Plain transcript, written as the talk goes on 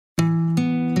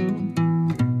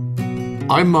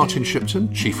I'm Martin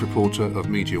Shipton, Chief Reporter of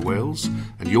Media Wales,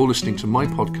 and you're listening to my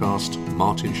podcast,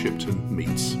 Martin Shipton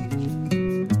Meets.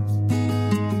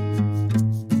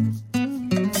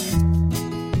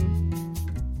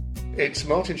 It's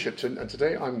Martin Shipton, and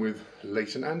today I'm with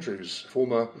Leighton Andrews,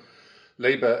 former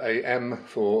Labour AM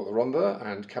for the Rhondda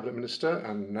and Cabinet Minister,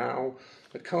 and now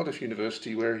at Cardiff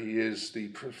University, where he is the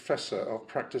Professor of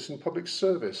Practice in Public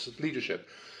Service Leadership.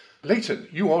 Leighton,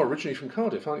 you are originally from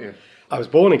Cardiff, aren't you? I was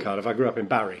born in Cardiff. I grew up in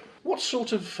Barry. What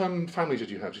sort of family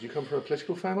did you have? Did you come from a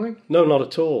political family? No, not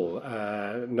at all.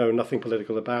 No, nothing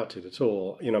political about it at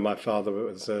all. You know, my father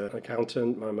was an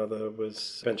accountant. My mother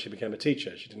eventually became a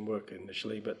teacher. She didn't work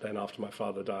initially, but then after my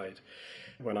father died,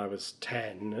 when I was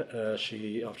 10,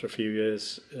 after a few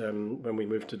years, when we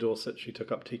moved to Dorset, she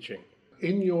took up teaching.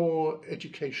 In your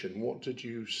education, what did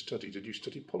you study? Did you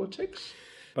study politics?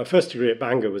 My first degree at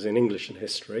Bangor was in English and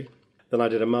History. Then I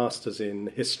did a master's in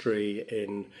History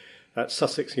at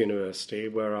Sussex University,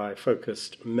 where I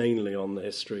focused mainly on the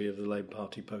history of the Labour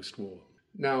Party post-war.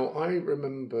 Now, I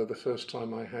remember the first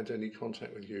time I had any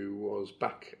contact with you was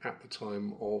back at the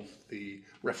time of the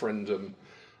referendum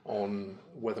on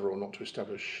whether or not to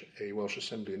establish a Welsh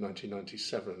Assembly in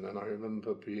 1997. And I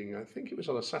remember being, I think it was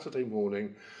on a Saturday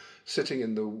morning, sitting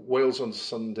in the Wales on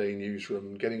Sunday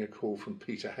newsroom, getting a call from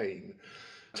Peter Hain,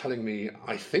 telling me,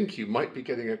 I think you might be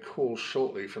getting a call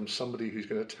shortly from somebody who's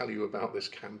going to tell you about this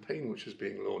campaign which is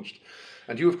being launched.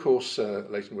 And you, of course,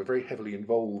 Leighton, were very heavily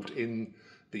involved in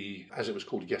the, as it was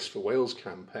called, Yes for Wales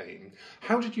campaign.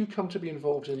 How did you come to be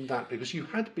involved in that? Because you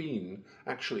had been,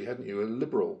 actually, hadn't you, a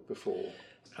Liberal before?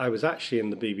 I was actually in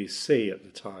the BBC at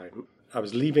the time. I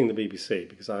was leaving the BBC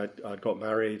because I'd got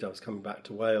married. I was coming back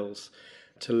to Wales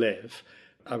to live.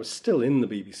 I was still in the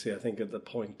BBC, I think, at the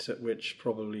point at which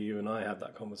probably you and I had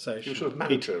that conversation. You were sort of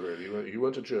manager, really, weren't you? You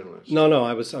weren't a journalist. No,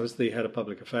 I was the head of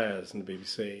public affairs in the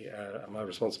BBC. My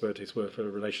responsibilities were for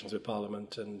relations with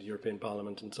Parliament and European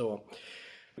Parliament and so on.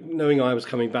 Knowing I was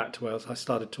coming back to Wales, I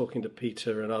started talking to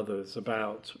Peter and others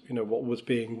about, you know, what was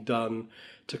being done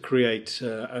to create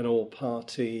an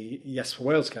all-party Yes for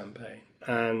Wales campaign.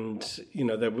 And, you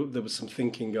know, there was some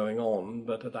thinking going on,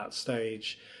 but at that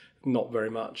stage, not very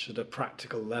much at a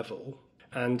practical level.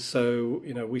 And so,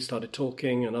 you know, we started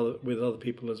talking with other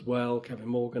people as well, Kevin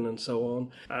Morgan and so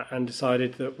on, and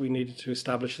decided that we needed to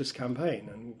establish this campaign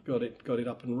and got it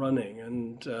up and running.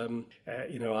 And,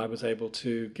 you know, I was able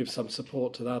to give some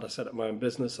support to that. I set up my own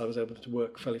business. I was able to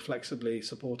work fairly flexibly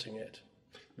supporting it.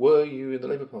 Were you in the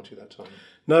Labour Party at that time?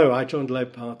 No, I joined the Labour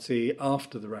Party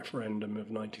after the referendum of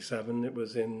 97. It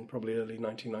was in probably early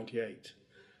 1998.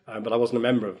 But I wasn't a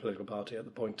member of a political party at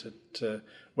the point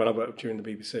when I worked during the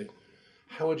BBC.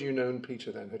 How had you known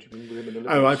Peter then? Had you been with him in the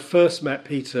Liberals? Oh, I first met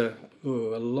Peter a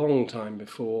long time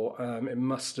before. It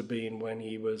must have been when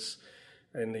he was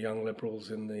in the Young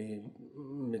Liberals in the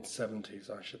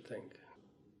mid-70s, I should think.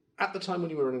 At the time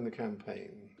when you were running the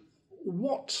campaign,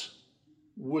 what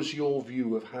was your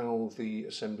view of how the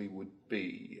Assembly would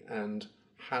be, and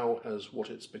how has what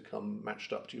it's become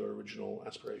matched up to your original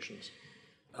aspirations?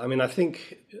 I mean, I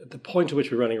think at the point at which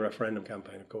we were running a referendum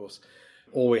campaign, of course,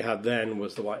 all we had then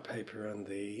was the white paper and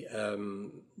the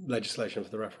legislation for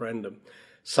the referendum.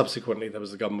 Subsequently, there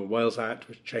was the Government of Wales Act,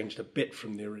 which changed a bit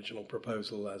from the original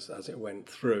proposal as it went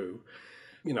through.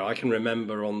 You know, I can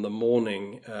remember on the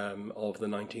morning of the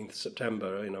 19th of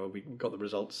September, you know, we got the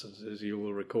results, as you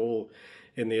will recall,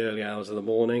 in the early hours of the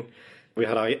morning. We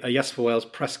had a Yes for Wales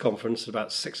press conference at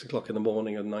about 6 o'clock in the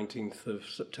morning on the 19th of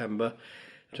September,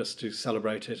 just to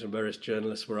celebrate it, and various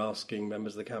journalists were asking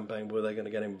members of the campaign were they going to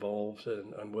get involved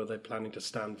and were they planning to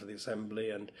stand for the Assembly.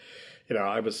 And, you know,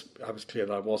 I was clear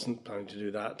that I wasn't planning to do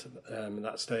that at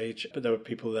that stage, but there were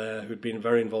people there who'd been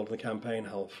very involved in the campaign,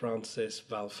 Hal Francis,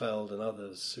 Val Feld and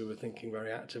others, who were thinking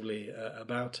very actively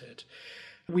about it.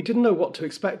 We didn't know what to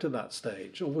expect at that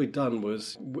stage. All we'd done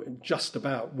was just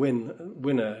about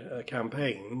win a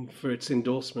campaign for its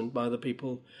endorsement by the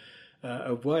people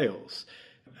of Wales.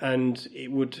 And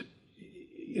it would,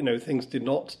 you know, things did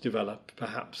not develop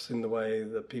perhaps in the way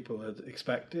that people had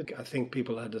expected. I think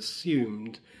people had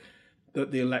assumed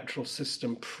that the electoral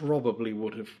system probably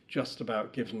would have just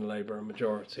about given Labour a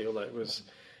majority, although it was,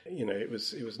 you know, it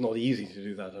was not easy to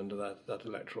do that under that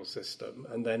electoral system.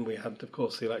 And then we had, of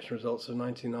course, the election results of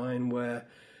 99, where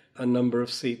a number of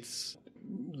seats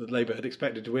that Labour had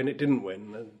expected to win, it didn't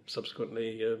win, and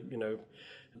subsequently, you know,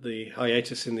 the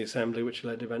hiatus in the Assembly, which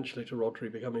led eventually to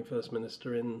Rhodri becoming First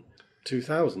Minister in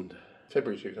 2000.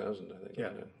 February 2000, I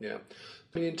think. Yeah.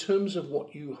 I mean, in terms of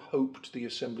what you hoped the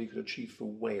Assembly could achieve for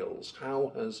Wales,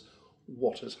 how has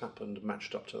what has happened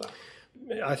matched up to that?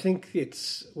 I think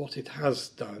what it has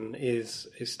done is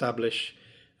establish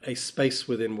a space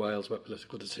within Wales where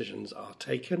political decisions are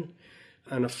taken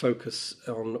and a focus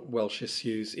on Welsh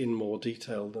issues in more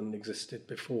detail than existed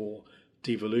before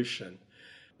devolution.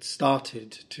 It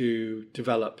started to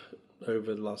develop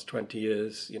over the last 20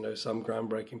 years, some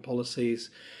groundbreaking policies.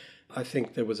 I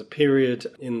think there was a period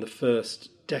in the first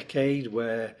decade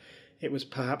where it was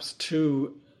perhaps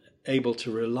too able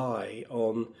to rely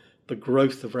on the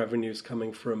growth of revenues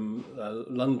coming from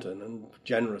London and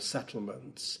generous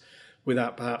settlements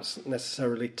without perhaps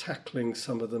necessarily tackling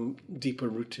some of the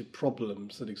deeper-rooted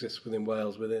problems that exist within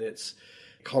Wales, within its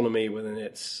economy, within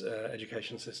its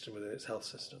education system, within its health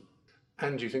system.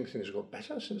 And do you think things have got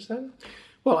better since then?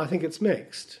 Well, I think it's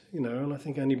mixed, and I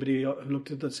think anybody who looked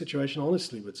at the situation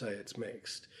honestly would say it's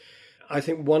mixed. I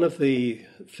think one of the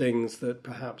things that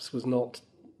perhaps was not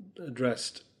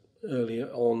addressed early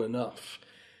on enough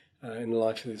in the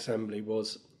life of the Assembly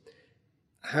was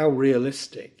how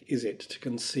realistic is it to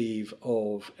conceive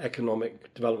of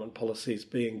economic development policies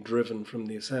being driven from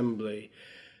the Assembly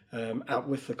out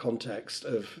with the context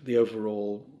of the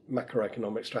overall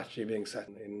macroeconomic strategy being set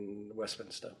in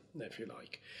Westminster, if you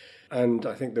like. And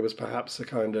I think there was perhaps a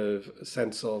kind of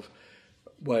sense of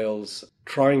Wales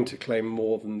trying to claim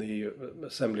more than the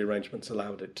Assembly arrangements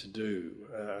allowed it to do.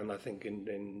 And I think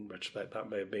in retrospect that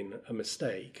may have been a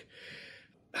mistake.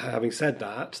 Having said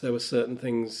that, there were certain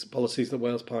policies that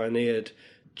Wales pioneered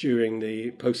during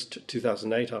the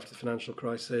post-2008, after the financial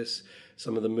crisis,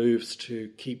 some of the moves to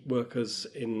keep workers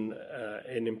in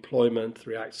employment,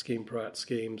 the REACT scheme, ProAct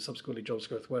scheme, subsequently Jobs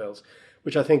Growth Wales,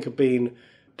 which I think have been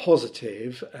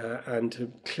positive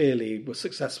and clearly were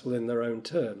successful in their own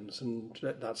terms, and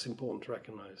that's important to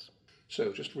recognise.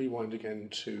 So just rewind again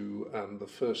to the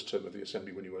first term of the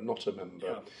Assembly when you were not a member.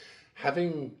 Yeah.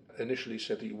 Having initially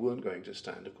said that you weren't going to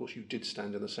stand, of course you did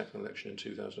stand in the second election in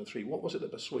 2003. What was it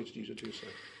that persuaded you to do so?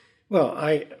 Well,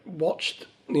 I watched,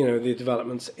 the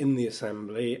developments in the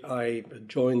Assembly. I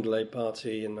joined the Labour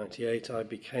Party in 1998. I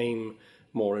became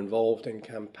more involved in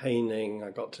campaigning.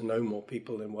 I got to know more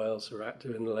people in Wales who were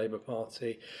active in the Labour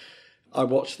Party. I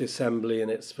watched the Assembly in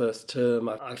its first term.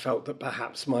 I felt that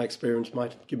perhaps my experience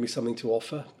might give me something to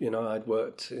offer. I'd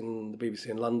worked in the BBC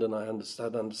in London. I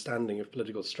understood understanding of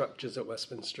political structures at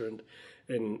Westminster and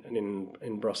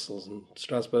in Brussels and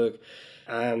Strasbourg.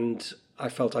 And I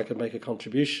felt I could make a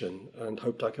contribution and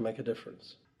hoped I could make a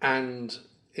difference. And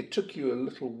it took you a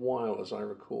little while, as I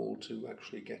recall, to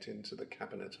actually get into the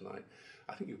cabinet, and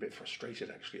I think you were a bit frustrated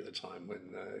actually at the time when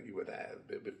you were there,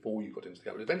 before you got into the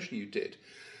cabinet. Eventually you did,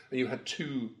 and you had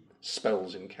two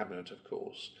spells in cabinet, of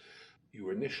course. You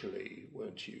were initially,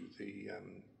 weren't you, the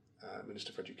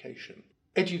Minister for Education.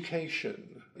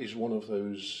 Education is one of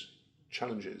those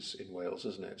challenges in Wales,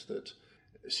 isn't it, that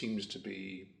seems to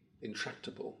be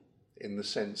intractable in the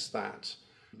sense that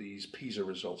these PISA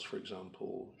results, for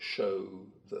example, show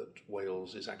that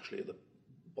Wales is actually at the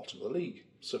bottom of the league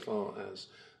so far as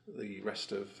the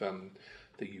rest of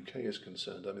the UK is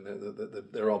concerned. I mean,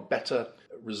 there are better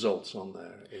results on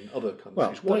there in other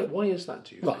countries. Well, why is that,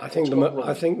 do you think?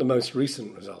 I think the most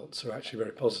recent results are actually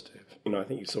very positive. I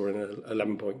think you saw an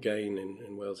 11-point gain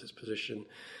in Wales's position.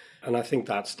 And I think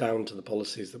that's down to the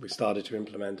policies that we started to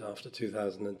implement after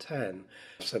 2010.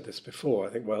 I've said this before.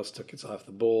 I think Wales took its eye off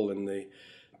the ball in the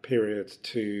period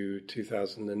to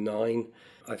 2009.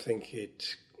 I think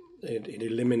it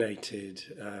eliminated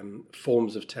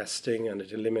forms of testing, and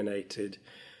it eliminated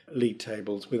league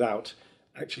tables without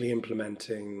actually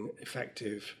implementing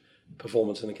effective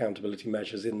performance and accountability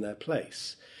measures in their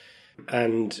place.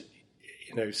 And,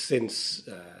 since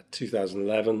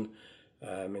 2011,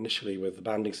 initially with the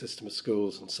banding system of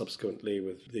schools and subsequently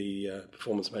with the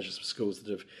performance measures for schools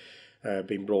that have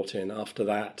been brought in after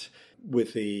that,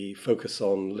 with the focus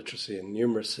on literacy and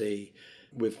numeracy,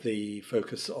 with the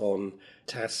focus on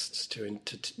tests to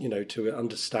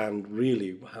understand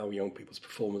really how young people's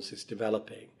performance is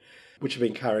developing, which have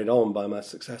been carried on by my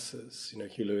successors,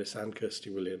 Hugh Lewis and Kirsty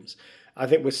Williams. I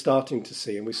think we're starting to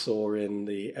see, and we saw in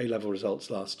the A-level results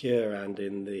last year and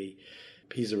in the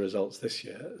PISA results this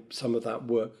year, some of that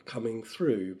work coming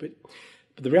through. But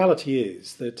the reality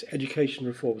is that education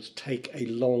reforms take a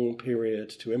long period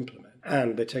to implement,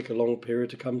 and they take a long period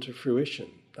to come to fruition.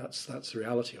 That's the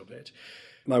reality of it.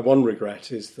 My one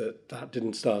regret is that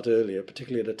didn't start earlier,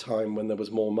 particularly at a time when there was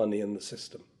more money in the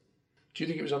system. Do you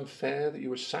think it was unfair that you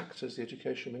were sacked as the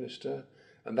Education Minister?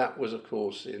 And that was, of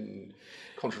course, in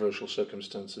controversial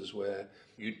circumstances where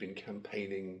you'd been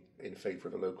campaigning in favour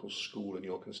of a local school in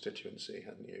your constituency,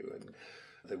 hadn't you?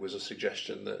 there was a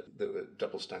suggestion that there were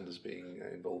double standards being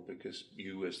involved because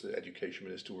you, as the education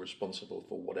minister, were responsible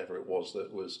for whatever it was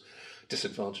that was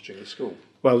disadvantaging the school.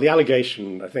 Well, the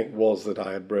allegation, I think, was that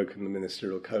I had broken the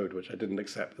ministerial code, which I didn't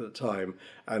accept at the time.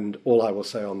 And all I will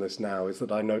say on this now is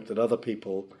that I note that other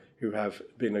people who have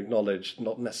been acknowledged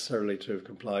not necessarily to have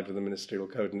complied with the ministerial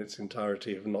code in its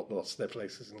entirety have not lost their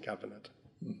places in cabinet.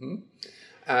 Mm-hmm.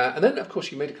 And then, of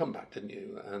course, you made a comeback, didn't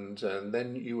you? And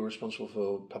then you were responsible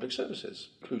for public services,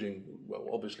 including, well,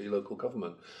 obviously local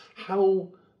government. How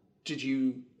did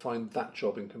you find that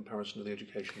job in comparison to the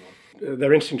education one?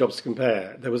 They're interesting jobs to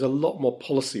compare. There was a lot more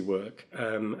policy work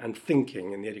and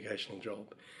thinking in the educational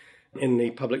job. In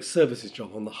the public services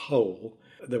job on the whole,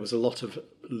 there was a lot of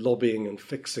lobbying and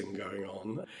fixing going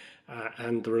on.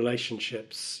 And the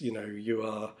relationships,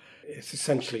 it's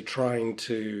essentially trying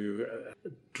to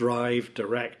drive,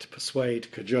 direct, persuade,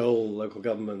 cajole local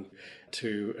government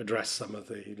to address some of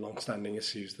the long-standing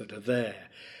issues that are there.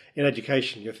 In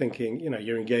education, you're thinking,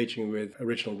 you're engaging with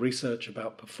original research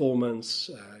about performance,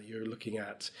 you're looking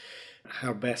at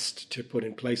how best to put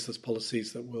in place those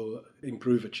policies that will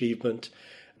improve achievement.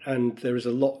 And there is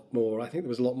a lot more, I think there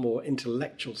was a lot more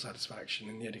intellectual satisfaction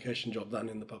in the education job than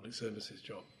in the public services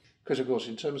job. Because, of course,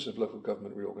 in terms of local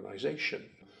government reorganisation,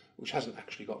 which hasn't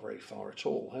actually got very far at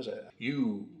all, has it?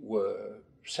 You were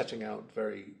setting out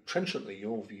very trenchantly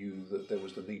your view that there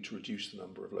was the need to reduce the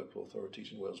number of local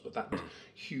authorities in Wales, but that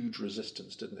huge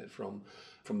resistance, didn't it, from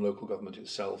local government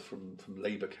itself, from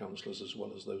Labour councillors as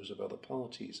well as those of other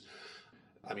parties.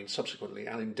 I mean, subsequently,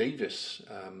 Alan Davies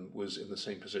was in the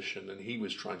same position, and he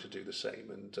was trying to do the same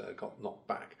and got knocked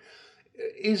back.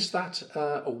 Is that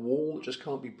a wall that just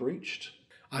can't be breached?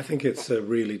 I think it's a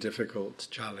really difficult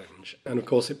challenge. And of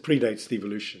course, it predates the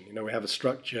evolution. We have a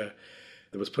structure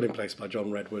that was put in place by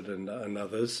John Redwood and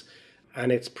others,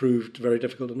 and it's proved very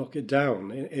difficult to knock it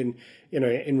down.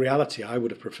 In reality, I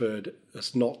would have preferred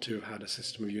us not to have had a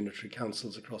system of unitary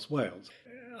councils across Wales.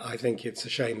 I think it's a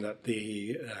shame that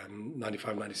the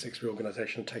 95-96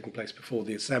 reorganisation had taken place before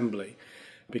the Assembly,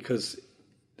 because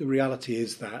the reality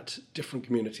is that different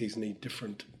communities need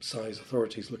different size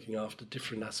authorities looking after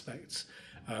different aspects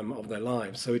of their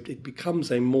lives. So it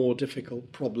becomes a more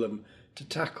difficult problem to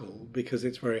tackle, because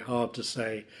it's very hard to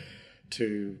say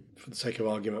to, for the sake of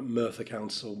argument, Merthyr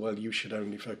Council, well, you should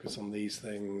only focus on these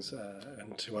things,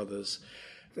 and to others.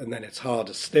 And then it's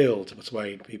harder still to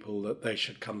persuade people that they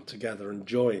should come together and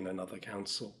join another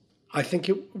council. I think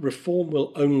reform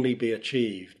will only be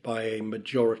achieved by a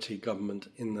majority government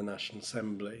in the National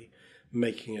Assembly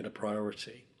making it a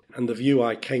priority. And the view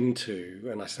I came to,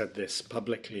 and I said this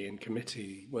publicly in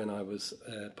committee when I was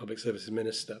Public Services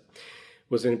Minister,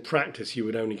 was in practice you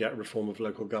would only get reform of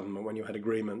local government when you had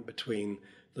agreement between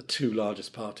the two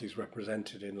largest parties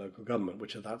represented in local government,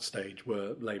 which at that stage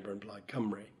were Labour and Plaid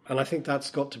Cymru. And I think that's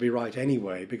got to be right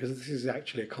anyway, because this is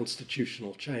actually a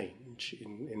constitutional change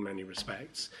in many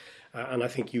respects. And I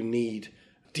think you need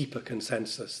deeper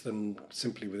consensus than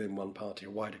simply within one party, a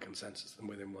wider consensus than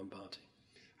within one party.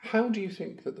 How do you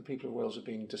think that the people of Wales are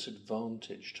being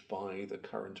disadvantaged by the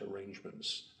current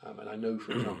arrangements? And I know,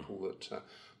 for example, that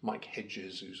Mike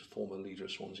Hedges, who's a former leader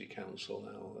of Swansea Council,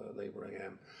 now Labour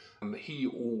AM, he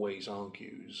always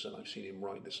argues, and I've seen him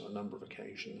write this on a number of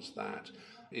occasions, that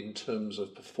in terms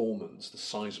of performance, the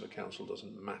size of a council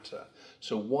doesn't matter.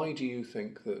 So why do you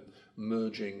think that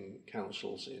merging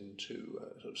councils into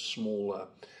sort of smaller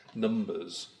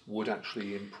numbers would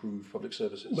actually improve public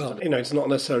services? Well, it's not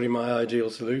necessarily my ideal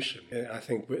solution. I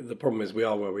think the problem is we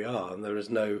are where we are, and there is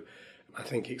no, I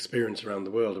think, experience around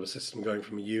the world of a system going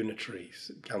from a unitary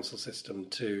council system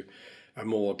to a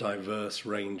more diverse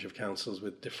range of councils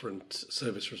with different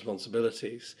service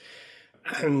responsibilities.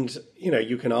 And,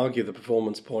 you can argue the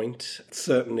performance point.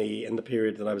 Certainly in the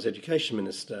period that I was Education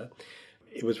Minister,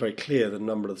 it was very clear that a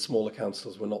number of the smaller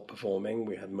councils were not performing.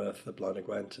 We had Merthyr, Blaenau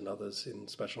Gwent and others in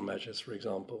special measures, for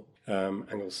example,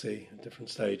 Anglesey at different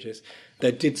stages.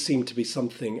 There did seem to be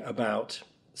something about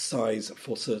size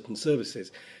for certain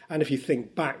services. And if you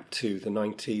think back to the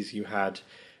 90s, you had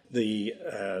the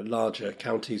larger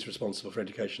counties responsible for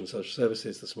education and social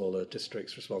services, the smaller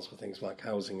districts responsible for things like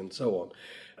housing and so on.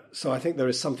 So I think there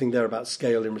is something there about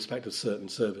scale in respect of certain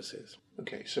services.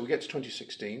 Okay, so we get to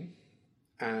 2016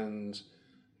 and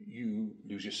you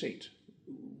lose your seat.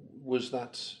 Was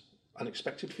that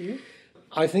unexpected for you?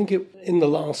 I think in the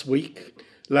last week,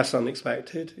 less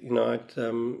unexpected.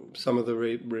 Some of the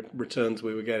returns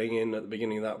we were getting in at the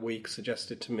beginning of that week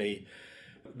suggested to me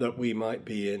that we might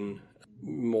be in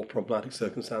more problematic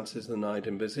circumstances than I'd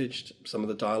envisaged. Some of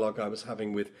the dialogue I was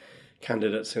having with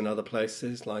candidates in other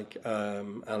places, like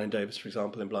Alan Davis, for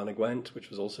example, in Blaenau Gwent, which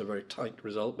was also a very tight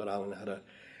result, but Alan had a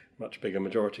much bigger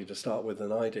majority to start with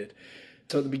than I did.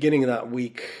 So at the beginning of that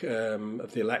week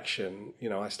of the election,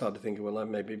 I started thinking, well,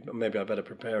 maybe I better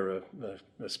prepare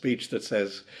a speech that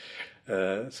says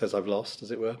I've lost,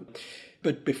 as it were.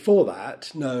 But before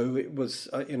that, no, it was,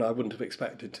 I wouldn't have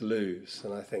expected to lose.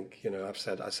 And I think, I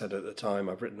said at the time,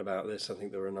 I've written about this, I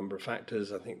think there were a number of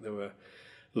factors. I think there were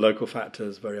local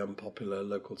factors, very unpopular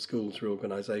local schools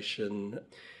reorganisation.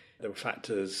 There were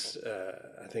factors,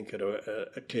 I think,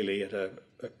 clearly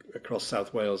across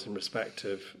South Wales in respect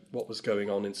of what was going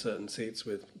on in certain seats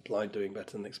with Plaid doing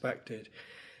better than expected.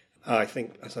 I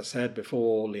think, as I said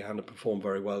before, Leanne performed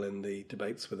very well in the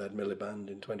debates with Ed Miliband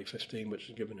in 2015, which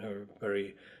had given her a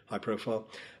very high profile.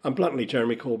 And bluntly,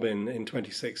 Jeremy Corbyn in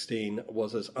 2016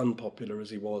 was as unpopular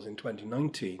as he was in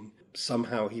 2019.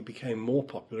 Somehow he became more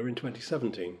popular in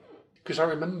 2017. Because I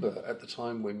remember at the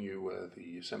time when you were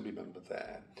the Assembly member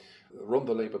there,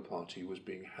 the Labour Party was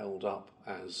being held up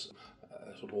as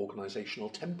a sort of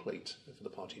organisational template for the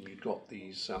party, and you'd got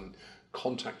these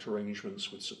contact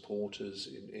arrangements with supporters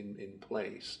in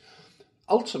place.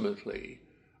 Ultimately,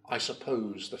 I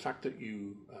suppose the fact that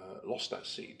you lost that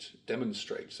seat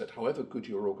demonstrates that however good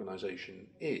your organisation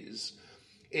is,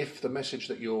 if the message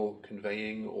that you're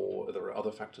conveying or there are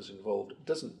other factors involved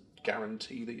doesn't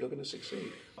guarantee that you're going to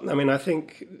succeed. I mean, I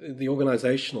think the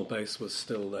organisational base was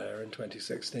still there in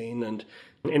 2016, and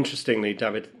interestingly,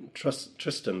 David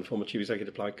Tristan, former Chief Executive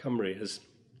of Plaid Cymru,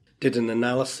 did an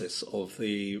analysis of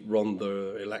the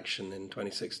Rhondda election in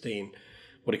 2016,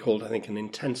 what he called, I think, an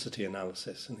intensity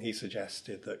analysis, and he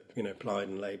suggested that, Plaid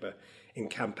and Labour, in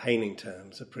campaigning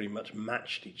terms, had pretty much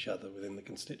matched each other within the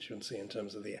constituency in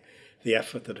terms of the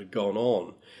effort that had gone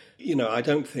on. I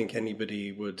don't think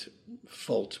anybody would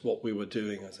fault what we were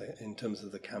doing in terms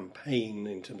of the campaign,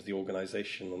 in terms of the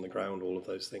organisation on the ground. All of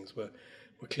those things were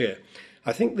clear.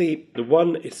 I think the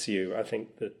one issue I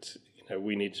think that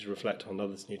we need to reflect on,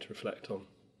 others need to reflect on,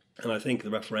 and I think the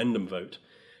referendum vote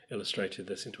illustrated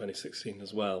this in 2016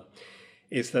 as well,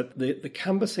 is that the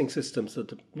canvassing systems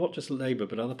that not just Labour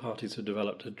but other parties have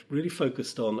developed had really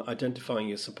focused on identifying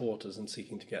your supporters and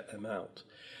seeking to get them out.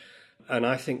 And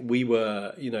I think we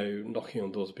were, knocking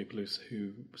on doors of people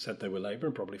who said they were Labour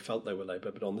and probably felt they were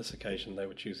Labour, but on this occasion they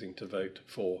were choosing to vote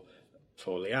for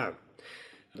Leanne.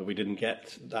 That we didn't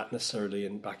get that necessarily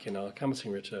back in our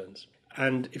canvassing returns.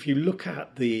 And if you look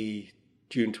at the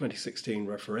June 2016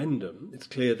 referendum, it's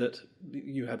clear that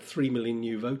you had 3 million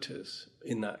new voters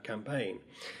in that campaign.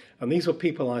 And these were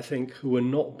people, I think, who were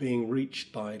not being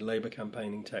reached by Labour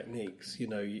campaigning techniques,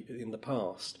 in the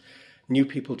past. New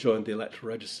people joined the electoral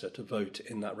register to vote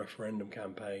in that referendum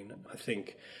campaign. I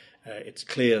think it's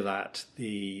clear that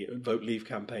the Vote Leave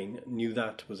campaign knew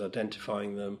that, was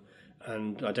identifying them,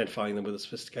 and identifying them with a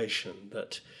sophistication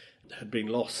that had been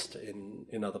lost in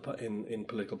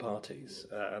political parties.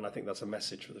 And I think that's a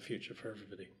message for the future for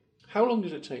everybody. How long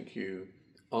did it take you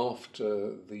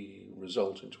after the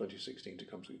result in 2016 to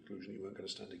come to the conclusion you weren't going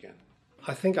to stand again?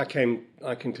 I think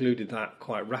I concluded that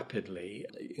quite rapidly.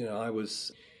 I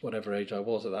was, whatever age I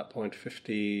was at that point,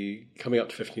 50, coming up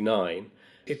to 59.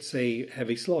 It's a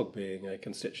heavy slog being a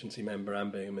constituency member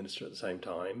and being a minister at the same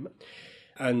time.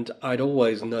 And I'd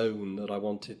always known that I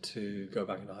wanted to go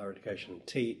back into higher education and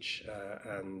teach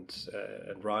and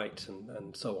write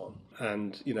and so on.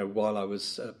 And, while I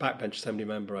was a backbench assembly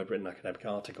member, I'd written academic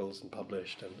articles and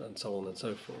published and so on and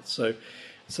so forth.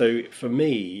 So for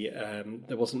me,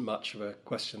 there wasn't much of a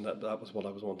question that was what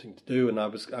I was wanting to do. And I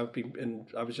was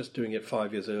just doing it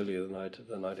 5 years earlier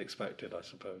than I'd expected, I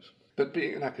suppose. But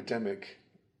being an academic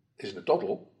isn't a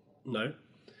doddle. No.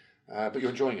 But you're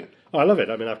enjoying it. Oh, I love it.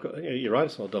 I mean, you're right,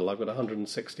 it's not dull. I've got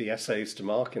 160 essays to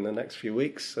mark in the next few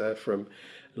weeks from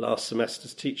last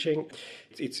semester's teaching.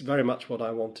 It's very much what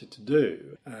I wanted to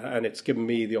do. And it's given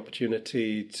me the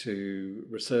opportunity to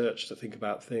research, to think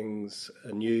about things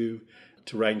anew,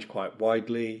 to range quite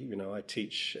widely. I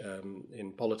teach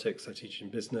in politics, I teach in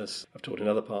business. I've taught in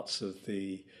other parts of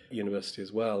the university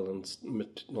as well, and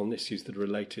on issues that are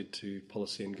related to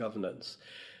policy and governance.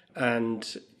 And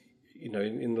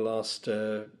in the last,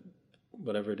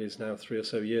 whatever it is now, 3 or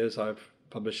so years, I've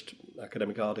published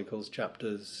academic articles,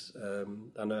 chapters,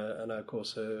 and of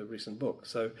course, a recent book.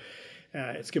 So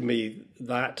it's given me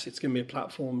that. It's given me a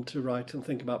platform to write and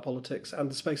think about politics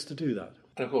and the space to do that.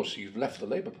 And of course, you've left the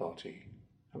Labour Party,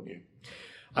 haven't you?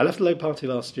 I left the Labour Party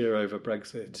last year over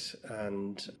Brexit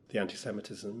and the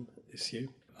anti-Semitism issue.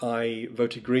 I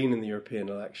voted Green in the European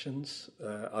elections.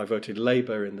 I voted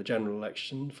Labour in the general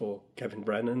election for Kevin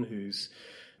Brennan, who's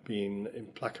been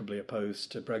implacably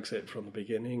opposed to Brexit from the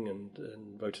beginning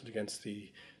and voted against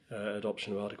the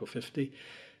adoption of Article 50.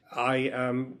 I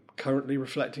am currently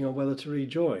reflecting on whether to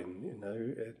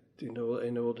rejoin,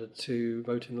 in order to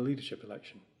vote in the leadership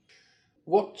election.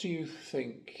 What do you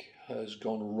think has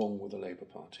gone wrong with the Labour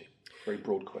Party? Very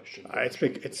broad question.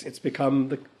 It's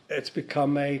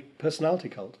become a personality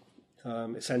cult,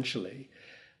 essentially,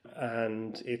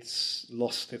 and it's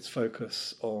lost its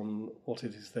focus on what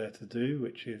it is there to do,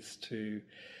 which is to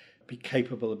be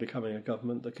capable of becoming a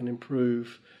government that can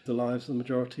improve the lives of the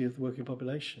majority of the working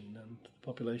population and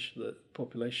the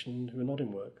population who are not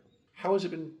in work. How has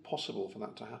it been possible for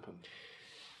that to happen?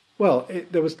 Well,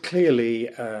 there was clearly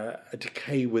a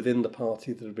decay within the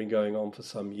party that had been going on for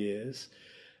some years.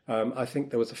 I think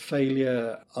there was a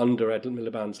failure under Ed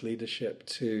Miliband's leadership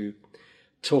to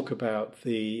talk about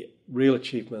the real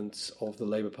achievements of the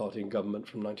Labour Party in government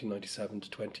from 1997 to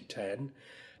 2010.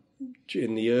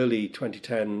 In the early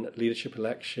 2010 leadership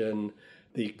election,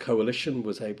 the coalition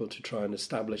was able to try and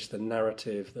establish the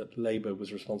narrative that Labour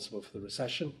was responsible for the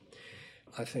recession.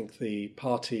 I think the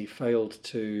party failed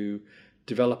to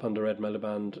develop under Ed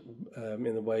Miliband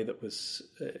in a way that was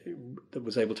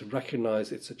able to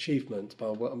recognise its achievements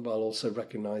while also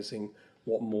recognising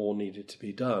what more needed to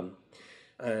be done.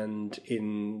 And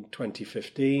in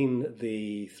 2015,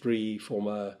 the three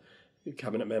former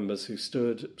cabinet members who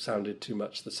stood sounded too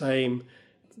much the same,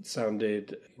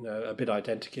 sounded a bit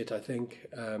identikit, I think,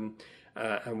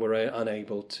 and were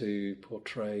unable to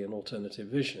portray an alternative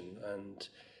vision. And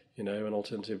an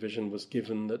alternative vision was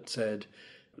given that said,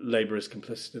 Labour is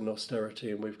complicit in austerity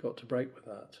and we've got to break with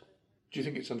that. Do you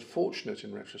think it's unfortunate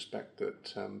in retrospect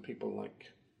that people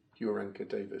like Hugh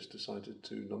Orenco-Davies decided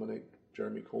to nominate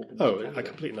Jeremy Corbyn? A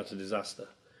complete and utter disaster.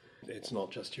 It's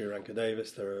not just Hugh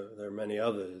Orenco-Davies, there are many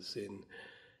others in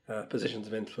positions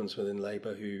of influence within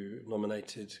Labour who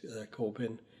nominated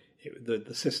Corbyn.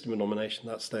 The system of nomination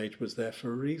at that stage was there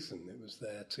for a reason. It was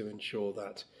there to ensure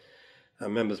that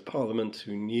members of Parliament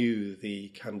who knew the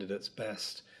candidates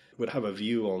best would have a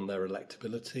view on their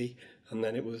electability, and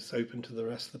then it was open to the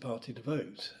rest of the party to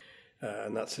vote.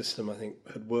 And that system, I think,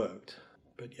 had worked.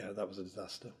 But yeah, that was a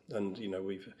disaster. And,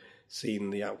 we've seen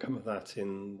the outcome of that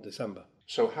in December.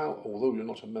 So how, although you're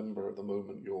not a member at the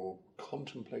moment, you're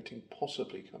contemplating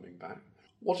possibly coming back,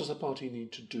 what does the party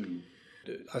need to do?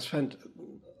 I spent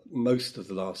most of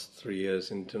the last 3 years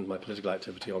in terms of my political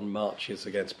activity on marches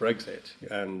against Brexit,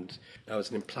 and I was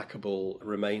an implacable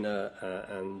Remainer,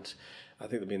 and I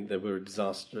think there were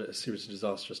a series of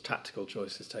disastrous tactical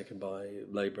choices taken by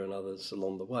Labour and others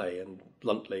along the way, and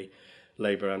bluntly,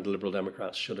 Labour and the Liberal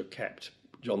Democrats should have kept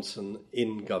Johnson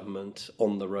in government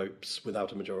on the ropes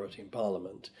without a majority in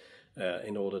Parliament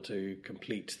in order to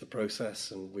complete the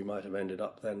process, and we might have ended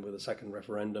up then with a second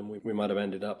referendum. We might have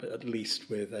ended up at least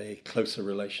with a closer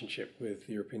relationship with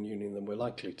the European Union than we're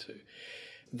likely to.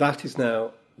 That is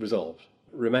now resolved.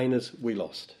 Remainers, we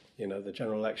lost. The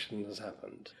general election has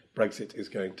happened. Brexit is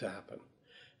going to happen.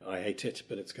 I hate it,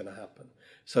 but it's going to happen.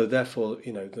 So therefore,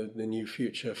 the new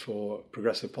future for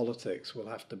progressive politics will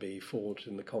have to be forged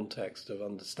in the context of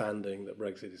understanding that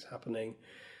Brexit is happening,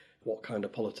 what kind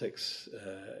of politics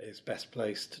is best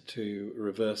placed to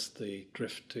reverse the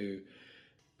drift to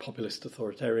populist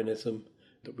authoritarianism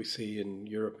that we see in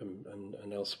Europe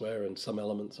and elsewhere, and some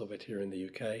elements of it here in the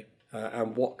UK.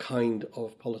 And what kind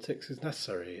of politics is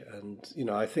necessary. And,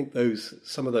 I think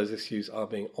some of those issues are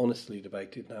being honestly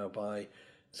debated now by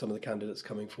some of the candidates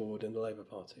coming forward in the Labour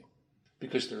Party.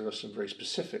 Because there are some very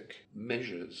specific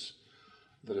measures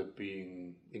that are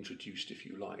being introduced, if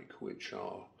you like, which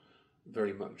are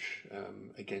very much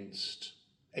against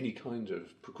any kind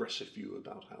of progressive view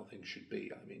about how things should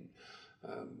be. I mean,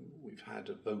 we've had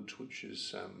a vote which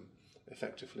is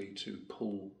effectively to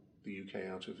pull the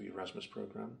UK out of the Erasmus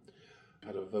programme.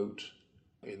 Had a vote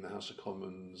in the House of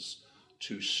Commons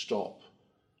to stop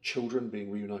children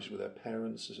being reunited with their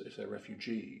parents as if they're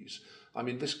refugees. I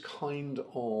mean, this kind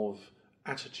of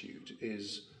attitude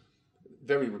is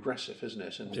very regressive, isn't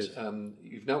it? And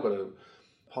you've now got a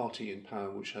party in power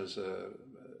which has a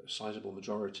sizable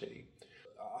majority.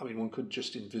 I mean, one could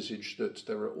just envisage that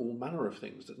there are all manner of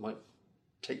things that might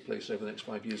take place over the next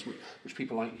 5 years, which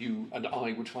people like you and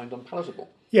I would find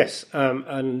unpalatable. Yes,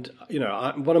 and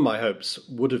one of my hopes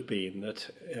would have been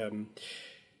that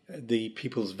the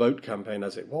People's Vote campaign,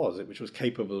 as it was, which was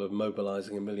capable of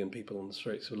mobilising 1 million people on the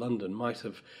streets of London, might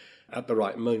have, at the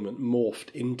right moment,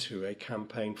 morphed into a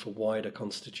campaign for wider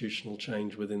constitutional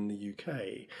change within the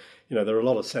UK. There are a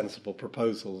lot of sensible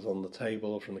proposals on the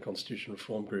table from the Constitution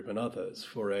Reform Group and others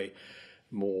for a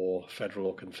more federal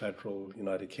or confederal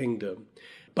United Kingdom.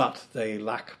 but they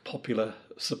lack popular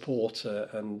support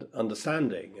and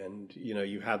understanding. And,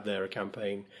 you had there a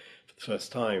campaign for the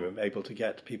first time able to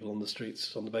get people on the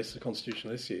streets on the basis of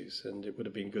constitutional issues. And it would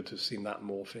have been good to have seen that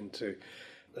morph into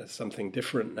something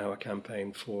different now, a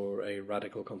campaign for a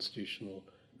radical constitutional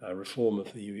reform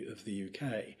of the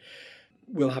UK.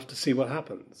 We'll have to see what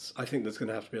happens. I think there's going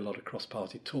to have to be a lot of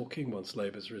cross-party talking once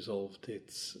Labour's resolved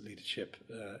its leadership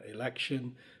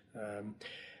election.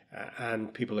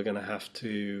 And people are going to have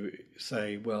to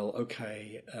say, well,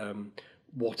 okay,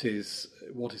 what is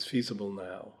feasible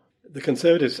now? The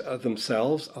Conservatives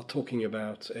themselves are talking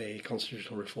about a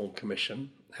constitutional reform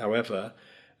commission. However,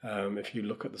 if you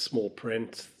look at the small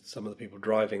print, some of the people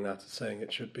driving that are saying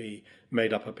it should be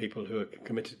made up of people who are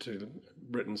committed to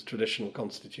Britain's traditional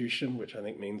constitution, which I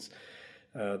think means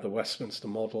the Westminster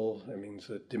model. It means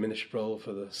a diminished role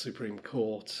for the Supreme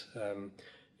Court.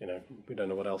 We don't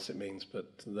know what else it means, but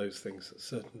those things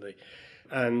certainly.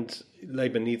 And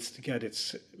Labour needs to get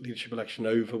its leadership election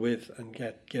over with and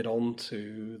get on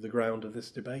to the ground of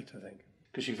this debate, I think.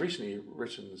 Because you've recently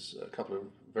written a couple of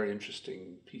very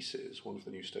interesting pieces, one for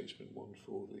the New Statesman, one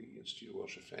for the Institute of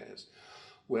Welsh Affairs,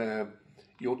 where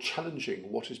you're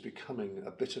challenging what is becoming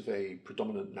a bit of a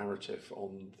predominant narrative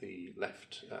on the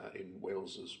left in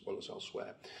Wales as well as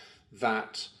elsewhere,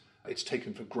 that it's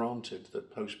taken for granted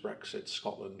that post-Brexit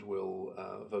Scotland will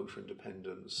vote for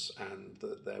independence and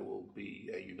that there will be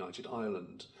a united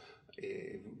Ireland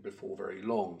before very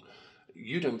long.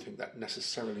 You don't think that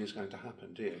necessarily is going to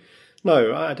happen, do you?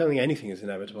 No, I don't think anything is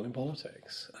inevitable in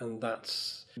politics, and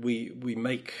that's we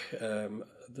make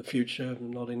the future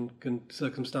not in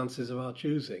circumstances of our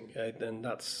choosing, and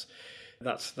that's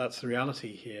the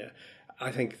reality here.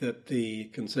 I think that the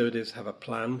Conservatives have a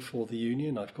plan for the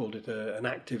union. I've called it an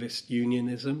activist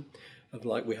unionism,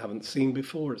 like we haven't seen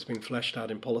before. It's been fleshed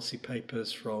out in policy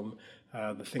papers from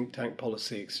the think tank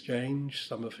Policy Exchange,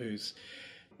 some of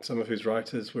whose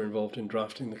writers were involved in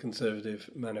drafting the Conservative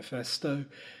manifesto.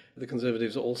 The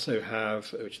Conservatives also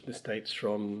have, which this dates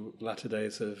from latter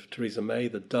days of Theresa May,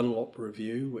 the Dunlop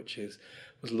Review, which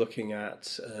was looking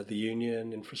at the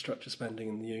union, infrastructure spending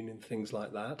in the union, things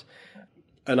like that.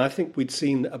 And I think we'd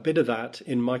seen a bit of that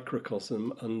in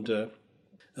microcosm under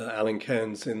Alan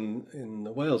Cairns in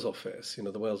the Wales office.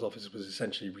 The Wales office was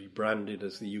essentially rebranded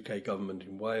as the UK government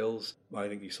in Wales. I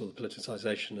think you saw the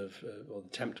politicisation or the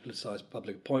attempt to politicise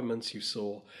public appointments. You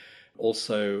saw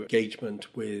also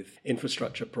engagement with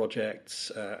infrastructure projects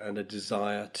and a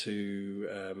desire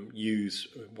to use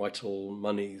Whitehall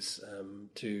monies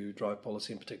to drive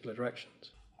policy in particular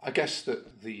directions. I guess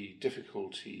that the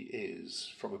difficulty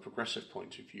is, from a progressive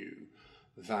point of view,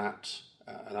 that,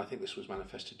 and I think this was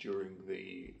manifested during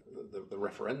the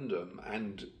referendum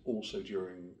and also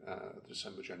during the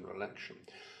December general election,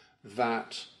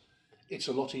 that it's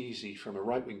a lot easier from a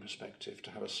right-wing perspective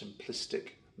to have a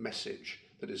simplistic message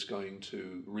that is going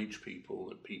to reach people,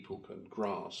 that people can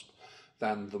grasp,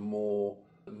 than the more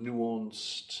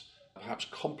nuanced, perhaps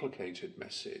complicated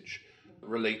message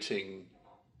relating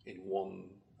in one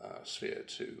sphere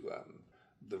to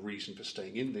the reason for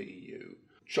staying in the EU.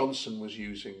 Johnson was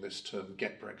using this term,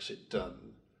 get Brexit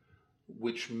done,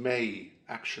 which may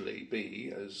actually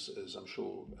be, as I'm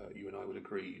sure you and I would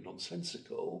agree,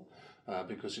 nonsensical,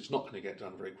 because it's not going to get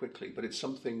done very quickly, but it's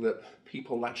something that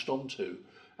people latched onto,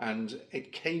 and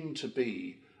it came to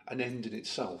be an end in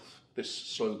itself, this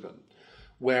slogan.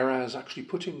 Whereas actually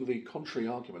putting the contrary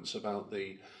arguments about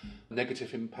the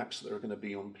negative impacts that are going to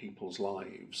be on people's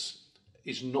lives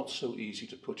is not so easy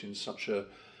to put in such a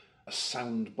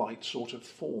soundbite sort of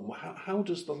form. How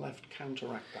does the left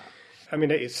counteract that? I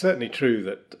mean, it's certainly true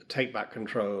that take back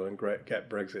control and get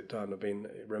Brexit done have been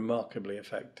remarkably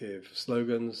effective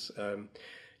slogans.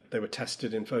 They were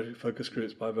tested in focus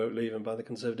groups by Vote Leave and by the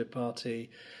Conservative Party.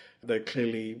 They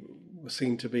clearly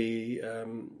seemed to be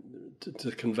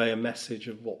to convey a message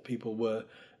of what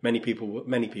many people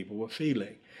were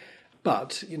feeling.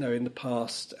 But, in the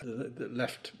past, the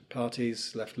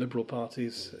left liberal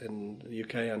parties in the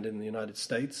UK and in the United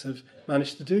States have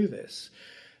managed to do this.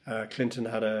 Clinton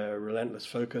had a relentless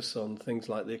focus on things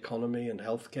like the economy and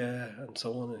healthcare and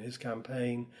so on in his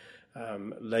campaign.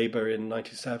 Labour in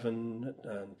 1997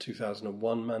 and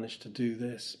 2001 managed to do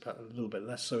this, a little bit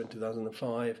less so in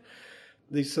 2005.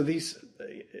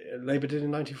 Labour did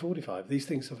in 1945. These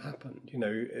things have happened.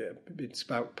 It's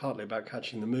partly about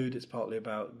catching the mood. It's partly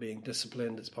about being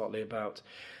disciplined. It's partly about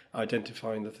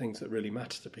identifying the things that really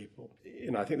matter to people.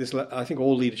 I think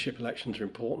all leadership elections are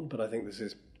important, but I think this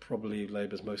is probably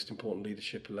Labour's most important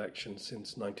leadership election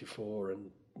since '94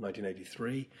 and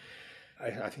 1983.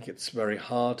 I think it's very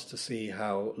hard to see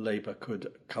how Labour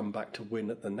could come back to win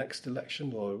at the next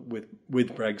election, or with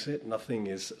Brexit. Nothing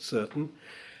is certain.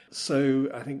 So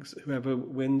I think whoever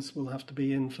wins will have to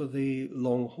be in for the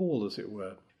long haul, as it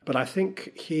were. But I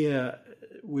think here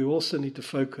we also need to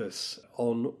focus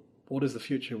on what is the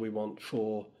future we want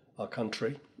for our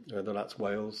country, whether that's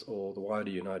Wales or the wider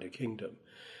United Kingdom.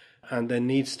 And there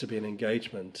needs to be an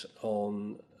engagement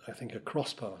on, I think, a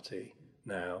cross-party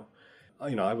now.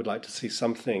 I would like to see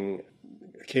something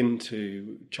akin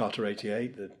to Charter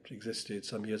 88 that existed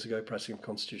some years ago, pressing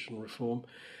constitutional reform,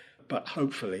 but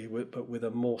hopefully with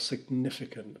a more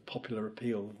significant popular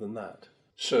appeal than that.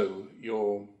 So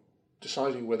you're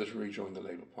deciding whether to rejoin the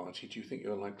Labour Party. Do you think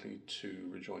you're likely to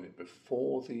rejoin it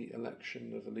before the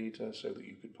election of a leader so that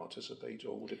you could participate,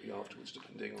 or would it be afterwards,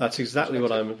 depending on... That's exactly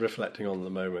what I'm reflecting on at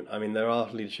the moment. I mean, there are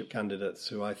leadership candidates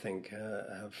who I think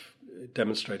have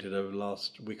demonstrated over the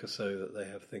last week or so that they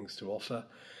have things to offer.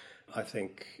 I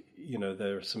think,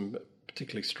 there are some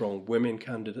particularly strong women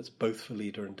candidates, both for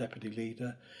leader and deputy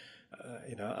leader.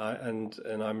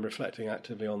 And I'm reflecting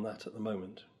actively on that at the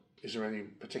moment. Is there any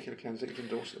particular candidate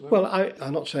you'd endorse at the moment? Well,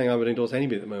 I'm not saying I would endorse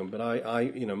anybody at the moment, but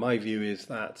my view is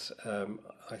that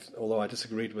although I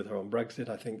disagreed with her on Brexit,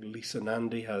 I think Lisa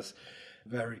Nandy has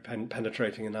very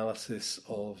penetrating analysis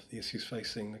of the issues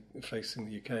facing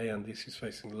the UK and the issues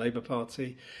facing the Labour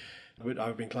Party. I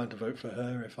would be inclined to vote for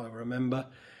her if I were a member.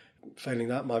 Failing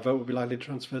that, my vote would be likely to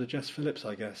transfer to Jess Phillips,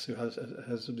 I guess, who has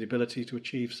the ability to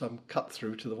achieve some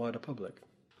cut-through to the wider public.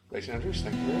 Leighton Andrews,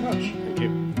 thank you very much. Thank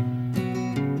you.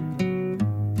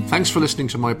 Thanks for listening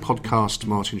to my podcast,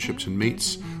 Martin Shipton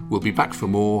Meets. We'll be back for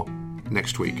more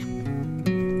next week.